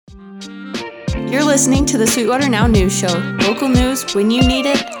You're listening to the Sweetwater Now News Show. Local news when you need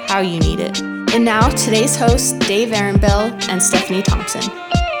it, how you need it. And now, today's hosts, Dave Ehrenbill and Stephanie Thompson.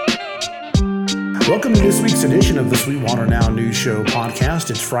 Welcome to this week's edition of the Sweetwater Now News Show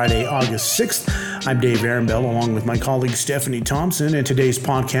podcast. It's Friday, August 6th. I'm Dave Ehrenbill along with my colleague Stephanie Thompson, and today's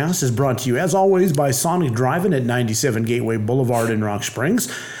podcast is brought to you, as always, by Sonic Drive-In at 97 Gateway Boulevard in Rock Springs.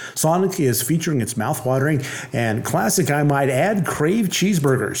 Sonic is featuring its mouth-watering and classic, I might add, Crave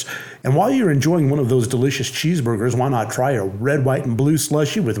cheeseburgers. And while you're enjoying one of those delicious cheeseburgers, why not try a red, white, and blue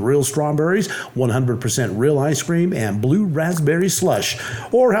slushie with real strawberries, 100% real ice cream, and blue raspberry slush?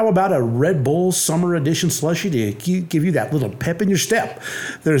 Or how about a Red Bull Summer Edition slushie to give you that little pep in your step?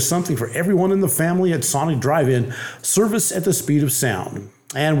 There's something for everyone in the family at Sonic Drive-In, service at the speed of sound.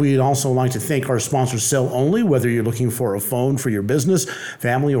 And we'd also like to thank our sponsor, Cell Only. Whether you're looking for a phone for your business,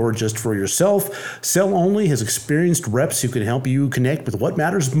 family, or just for yourself, Cell Only has experienced reps who can help you connect with what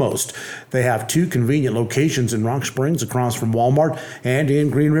matters most. They have 2 convenient locations in Rock Springs across from Walmart and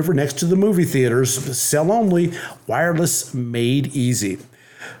in Green River next to the movie theaters. Cell Only, wireless made easy.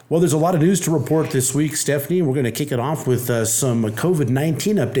 Well, there's a lot of news to report this week, Stephanie. We're going to kick it off with some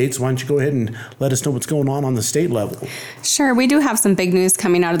COVID-19 updates. Why don't you go ahead and let us know what's going on the state level? Sure. We do have some big news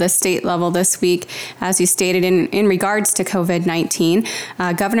coming out of the state level this week. As you stated, in regards to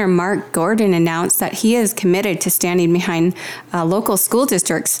COVID-19, Governor Mark Gordon announced that he is committed to standing behind local school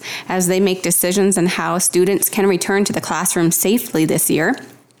districts as they make decisions on how students can return to the classroom safely this year.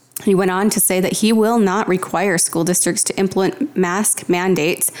 He went on to say that he will not require school districts to implement mask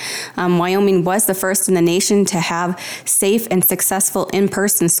mandates. Wyoming was the first in the nation to have safe and successful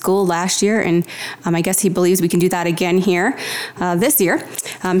in-person school last year, and I guess he believes we can do that again here this year.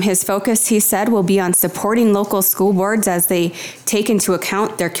 His focus, he said, will be on supporting local school boards as they take into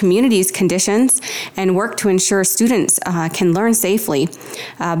account their community's conditions and work to ensure students can learn safely.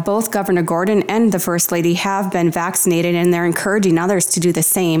 Both Governor Gordon and the First Lady have been vaccinated, and they're encouraging others to do the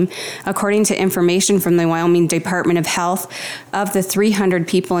same. According to information from the Wyoming Department of Health, of the 300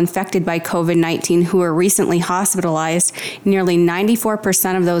 people infected by COVID-19 who were recently hospitalized, nearly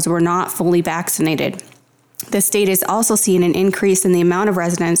 94% of those were not fully vaccinated. The state is also seeing an increase in the amount of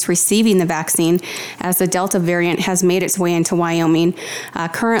residents receiving the vaccine as the Delta variant has made its way into Wyoming.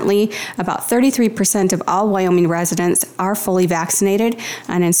 Currently, about 33% of all Wyoming residents are fully vaccinated,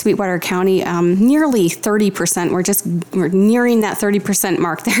 and in Sweetwater County, nearly 30%. We're nearing that 30%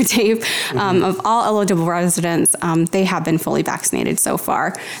 mark there, Dave. Of all eligible residents, they have been fully vaccinated so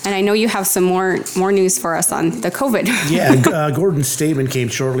far. And I know you have some more news for us on the COVID. Yeah, Gordon's statement came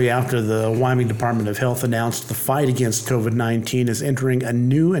shortly after the Wyoming Department of Health announced the fight against COVID-19 is entering a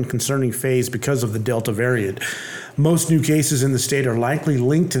new and concerning phase because of the Delta variant. Most new cases in the state are likely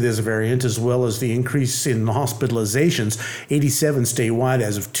linked to this variant, as well as the increase in hospitalizations, 87 statewide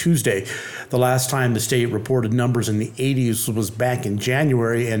as of Tuesday. The last time the state reported numbers in the 80s was back in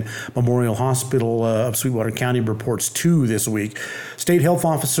January, and Memorial Hospital of Sweetwater County reports 2 this week. State Health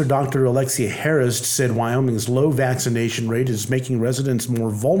Officer Dr. Alexia Harris said Wyoming's low vaccination rate is making residents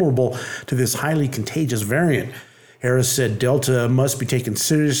more vulnerable to this highly contagious variant. Harris said Delta must be taken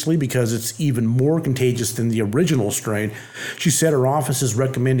seriously because it's even more contagious than the original strain. She said her office is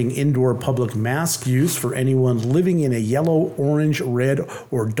recommending indoor public mask use for anyone living in a yellow, orange, red,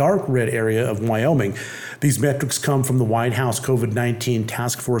 or dark red area of Wyoming. These metrics come from the White House COVID-19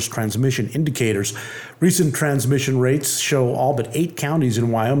 Task Force transmission indicators. Recent transmission rates show all but 8 counties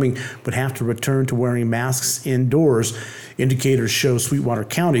in Wyoming would have to return to wearing masks indoors. Indicators show Sweetwater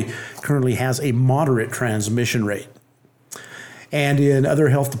County currently has a moderate transmission rate. And in other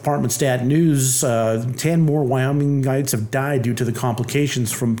health department stat news, 10 more Wyomingites have died due to the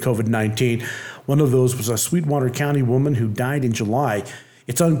complications from COVID-19. One of those was a Sweetwater County woman who died in July.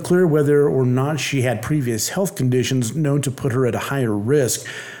 It's unclear whether or not she had previous health conditions known to put her at a higher risk.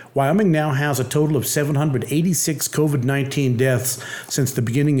 Wyoming now has a total of 786 COVID-19 deaths since the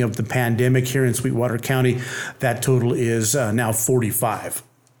beginning of the pandemic here in Sweetwater County. That total is now 45.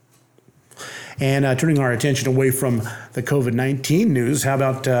 And turning our attention away from the COVID-19 news, how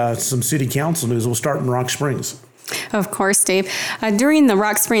about some city council news? We'll start in Rock Springs. Of course, Dave. During the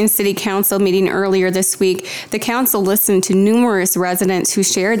Rock Springs City Council meeting earlier this week, the council listened to numerous residents who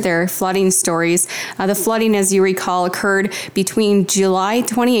shared their flooding stories. The flooding, as you recall, occurred between July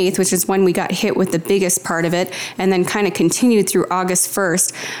 28th, which is when we got hit with the biggest part of it, and then kind of continued through August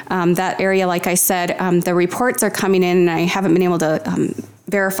 1st. That area, like I said, the reports are coming in, and I haven't been able to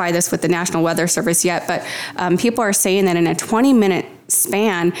verify this with the National Weather Service yet, but people are saying that in a 20-minute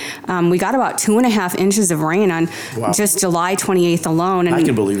span, we got about 2.5 inches of rain on just July 28th alone. And I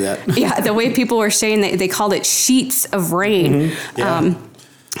can believe that. Yeah, the way people were saying, they called it sheets of rain. Mm-hmm. Yeah.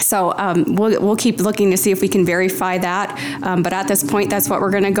 So we'll keep looking to see if we can verify that. But at this point, that's what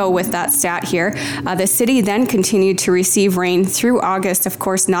we're going to go with that stat here. The city then continued to receive rain through August, of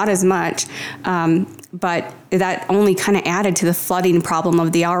course, not as much. But that only kind of added to the flooding problem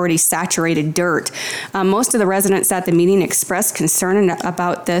of the already saturated dirt. Most of the residents at the meeting expressed concern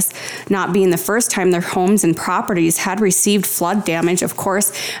about this not being the first time their homes and properties had received flood damage. Of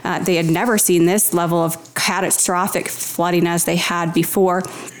course, they had never seen this level of catastrophic flooding as they had before.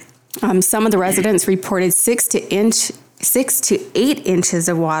 Some of the residents reported 6 to 8 inches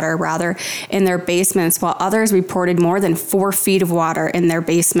of water in their basements, while others reported more than 4 feet of water in their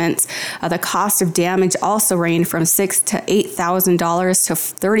basements. The cost of damage also ranged from $6,000 to $8,000 to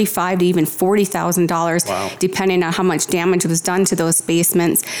 $35,000 to even $40,000, depending on how much damage was done to those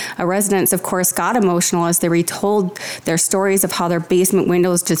basements. Residents, of course, got emotional as they retold their stories of how their basement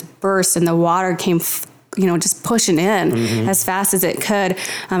windows just burst and the water came just pushing in as fast as it could.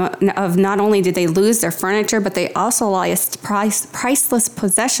 Of not only did they lose their furniture, but they also lost priceless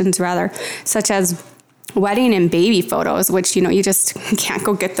possessions, such as wedding and baby photos, which, you just can't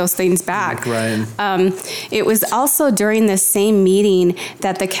go get those things back. Right. It was also during this same meeting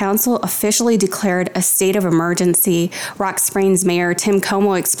that the council officially declared a state of emergency. Rock Springs Mayor Tim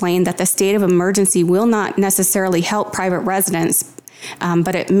Como explained that the state of emergency will not necessarily help private residents,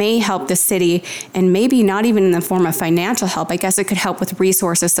 but it may help the city, and maybe not even in the form of financial help. I guess it could help with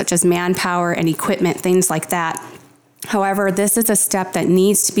resources such as manpower and equipment, things like that. However, this is a step that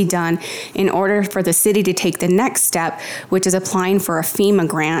needs to be done in order for the city to take the next step, which is applying for a FEMA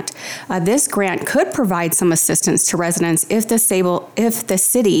grant. This grant could provide some assistance to residents if the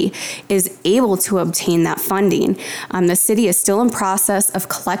city is able to obtain that funding. The city is still in process of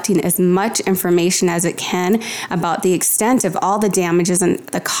collecting as much information as it can about the extent of all the damages and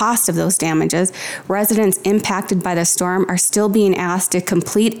the cost of those damages. Residents impacted by the storm are still being asked to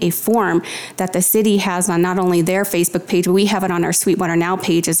complete a form that the city has on not only their Facebook page, we have it on our Sweetwater Now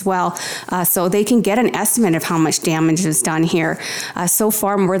page as well, so they can get an estimate of how much damage is done here. So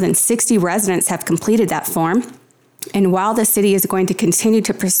far, more than 60 residents have completed that form. And while the city is going to continue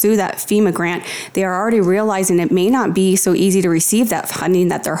to pursue that FEMA grant, they are already realizing it may not be so easy to receive that funding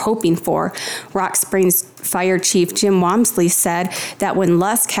that they're hoping for. Rock Springs Fire Chief Jim Wamsley said that when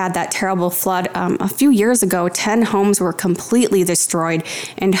Lusk had that terrible flood a few years ago, 10 homes were completely destroyed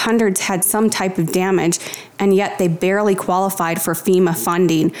and hundreds had some type of damage, and yet they barely qualified for FEMA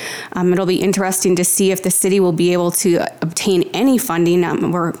funding. It'll be interesting to see if the city will be able to obtain any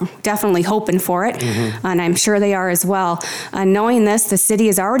funding. We're definitely hoping for it, and I'm sure they are as well. Knowing this, the city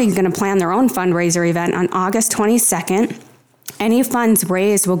is already going to plan their own fundraiser event on August 22nd. Any funds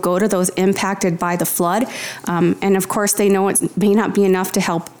raised will go to those impacted by the flood. And of course, they know it may not be enough to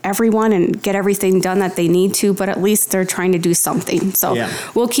help everyone and get everything done that they need to, but at least they're trying to do something. So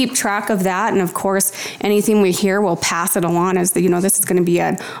we'll keep track of that. And of course, anything we hear, we'll pass it along as this is going to be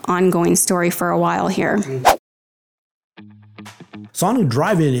an ongoing story for a while here. Sonic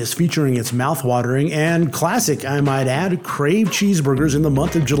Drive-In is featuring its mouth-watering and classic, I might add, Crave cheeseburgers in the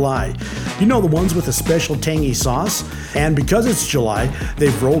month of July. You know, the ones with a special tangy sauce? And because it's July,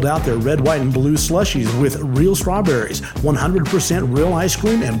 they've rolled out their red, white, and blue slushies with real strawberries, 100% real ice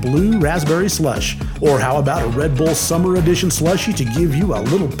cream, and blue raspberry slush. Or how about a Red Bull Summer Edition slushie to give you a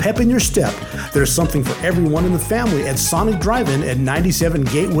little pep in your step? There's something for everyone in the family at Sonic Drive-In at 97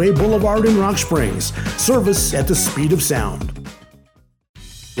 Gateway Boulevard in Rock Springs. Service at the speed of sound.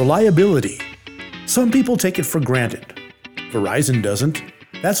 Reliability. Some people take it for granted. Verizon doesn't.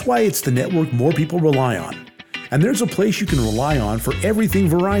 That's why it's the network more people rely on. And there's a place you can rely on for everything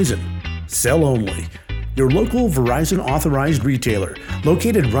Verizon. Cell Only, your local Verizon authorized retailer,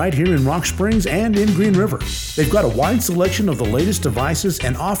 located right here in Rock Springs and in Green River. They've got a wide selection of the latest devices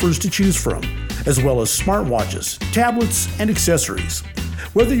and offers to choose from, as well as smartwatches, tablets, and accessories.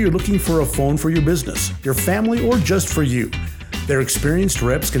 Whether you're looking for a phone for your business, your family, or just for you, their experienced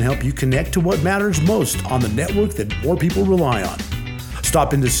reps can help you connect to what matters most on the network that more people rely on.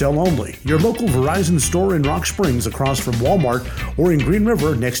 Stop into Cell Only, your local Verizon store in Rock Springs across from Walmart or in Green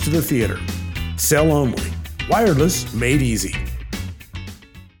River next to the theater. Cell Only. Wireless made easy.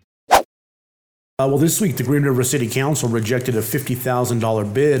 Well, this week, the Green River City Council rejected a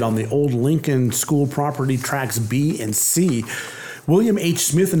 $50,000 bid on the old Lincoln School property tracks B and C. William H.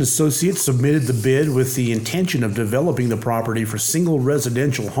 Smith & Associates submitted the bid with the intention of developing the property for single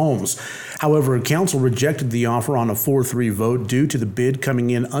residential homes. However, council rejected the offer on a 4-3 vote due to the bid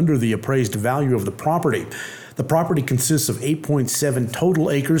coming in under the appraised value of the property. The property consists of 8.7 total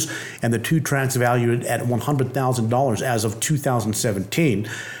acres and the two tracts valued at $100,000 as of 2017.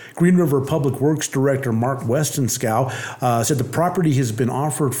 Green River Public Works Director Mark Westenskow said the property has been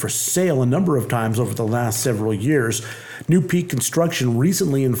offered for sale a number of times over the last several years. New Peak Construction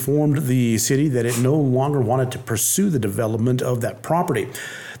recently informed the city that it no longer wanted to pursue the development of that property.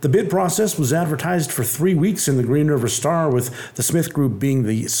 The bid process was advertised for 3 weeks in the Green River Star, with the Smith Group being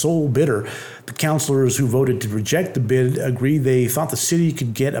the sole bidder. The councilors who voted to reject the bid agreed they thought the city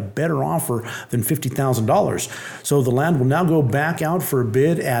could get a better offer than $50,000. So the land will now go back out for a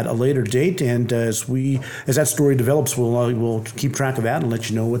bid at a later date, and as that story develops, we'll keep track of that and let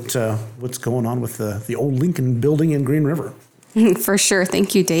you know what's going on with the old Lincoln building in Green River. For sure.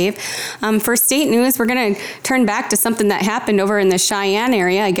 Thank you, Dave. For state news, we're going to turn back to something that happened over in the Cheyenne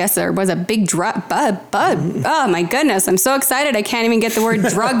area. I guess there was a big drug bust. Oh, my goodness. I'm so excited. I can't even get the word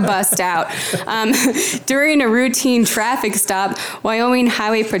drug bust out. During a routine traffic stop, Wyoming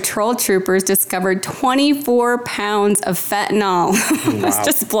Highway Patrol troopers discovered 24 pounds of fentanyl. Wow. This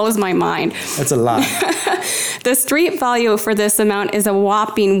just blows my mind. That's a lot. The street value for this amount is a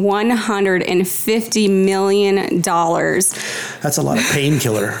whopping $150 million. That's a lot of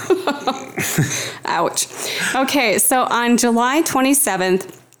painkiller. Ouch. Okay, so on July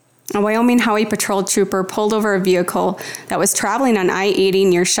 27th, a Wyoming Highway Patrol trooper pulled over a vehicle that was traveling on I-80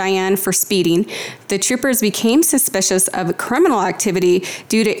 near Cheyenne for speeding. The troopers became suspicious of criminal activity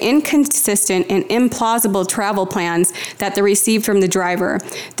due to inconsistent and implausible travel plans that they received from the driver.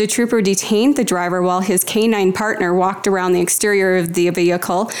 The trooper detained the driver while his canine partner walked around the exterior of the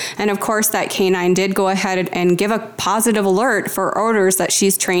vehicle. And of course, that canine did go ahead and give a positive alert for odors that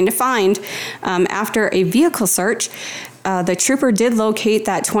she's trained to find. After a vehicle search, the trooper did locate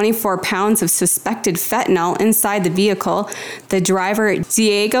that 24 pounds of suspected fentanyl inside the vehicle. The driver,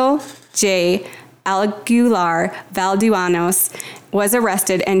 Diego J. Aguilar Valduanos, was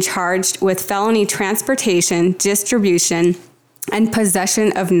arrested and charged with felony transportation, distribution, and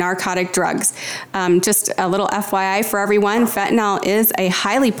possession of narcotic drugs. Just a little FYI for everyone, fentanyl is a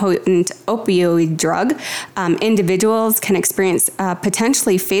highly potent opioid drug. Individuals can experience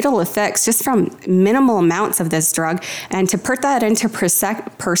potentially fatal effects just from minimal amounts of this drug. And to put that into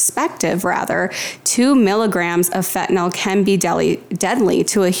perspective, 2 milligrams of fentanyl can be deadly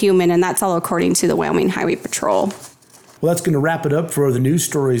to a human, and that's all according to the Wyoming Highway Patrol. Well, that's going to wrap it up for the news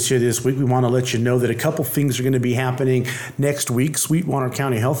stories here this week. We want to let you know that a couple things are going to be happening next week. Sweetwater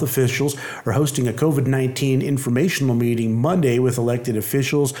County health officials are hosting a COVID-19 informational meeting Monday with elected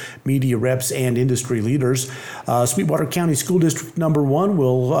officials, media reps, and industry leaders. Sweetwater County School District number 1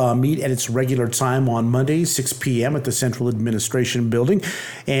 will meet at its regular time on Monday, 6 p.m. at the Central Administration Building.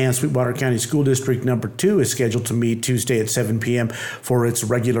 And Sweetwater County School District number 2 is scheduled to meet Tuesday at 7 p.m. for its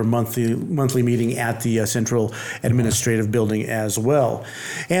regular monthly meeting at the Central Administration Building as well.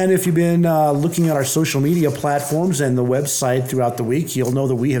 And if you've been looking at our social media platforms and the website throughout the week, you'll know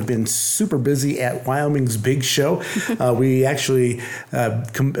that we have been super busy at Wyoming's Big Show. We actually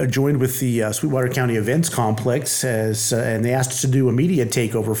joined with the Sweetwater County Events Complex and they asked us to do a media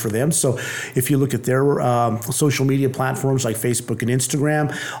takeover for them. So if you look at their social media platforms like Facebook and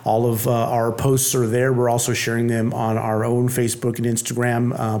Instagram, all of our posts are there. We're also sharing them on our own Facebook and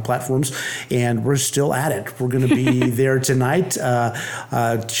Instagram platforms, and we're still at it. We're going to be there tonight,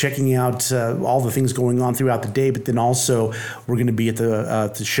 checking out all the things going on throughout the day, but then also we're going to be at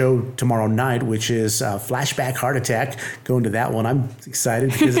the show tomorrow night, which is Flashback Heart Attack. Going to that one. I'm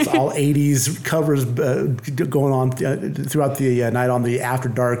excited because it's all 80s covers going on throughout the night on the After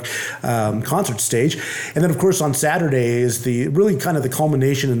Dark concert stage. And then, of course, on Saturday is really kind of the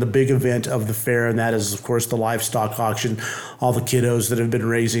culmination and the big event of the fair, and that is, of course, the livestock auction. All the kiddos that have been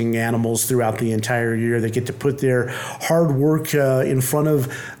raising animals throughout the entire year, they get to put their hard work in front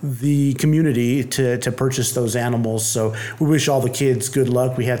of the community to purchase those animals. So we wish all the kids good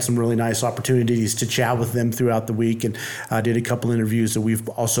luck. We had some really nice opportunities to chat with them throughout the week, and did a couple interviews that we've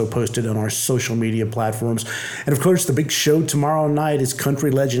also posted on our social media platforms. And of course, the big show tomorrow night is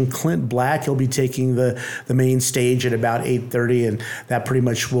country legend Clint Black. He'll be taking the main stage at about 8:30, and that pretty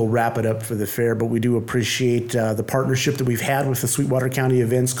much will wrap it up for the fair. But we do appreciate the partnership that we've had with the Sweetwater County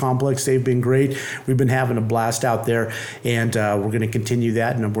Events Complex. They've been great. We've been having a blast out there, and we're going to continue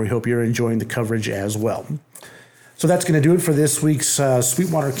that, and we hope you're enjoying the coverage as well. So that's going to do it for this week's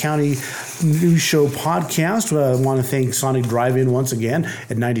Sweetwater County News Show podcast. I want to thank Sonic Drive-In once again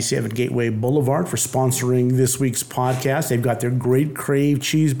at 97 Gateway Boulevard for sponsoring this week's podcast. They've got their great Crave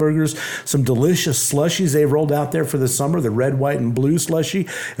cheeseburgers, some delicious slushies they've rolled out there for the summer, the red, white, and blue slushie,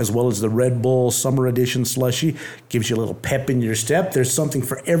 as well as the Red Bull Summer Edition slushie. Gives you a little pep in your step. There's something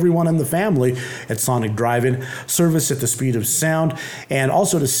for everyone in the family at Sonic Drive-In. Service at the speed of sound, and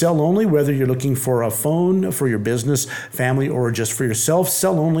also to sell only, whether you're looking for a phone for your business business, family, or just for yourself,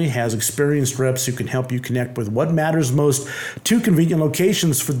 Sell Only has experienced reps who can help you connect with what matters most. 2 convenient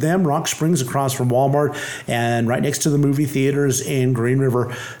locations for them, Rock Springs across from Walmart and right next to the movie theaters in Green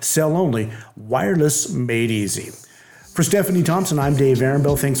River. Sell Only, wireless made easy. For Stephanie Thompson, I'm Dave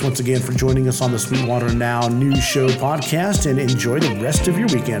Ehrenbill. Thanks once again for joining us on the Sweetwater Now News Show podcast, and enjoy the rest of your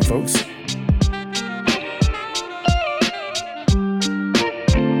weekend, folks.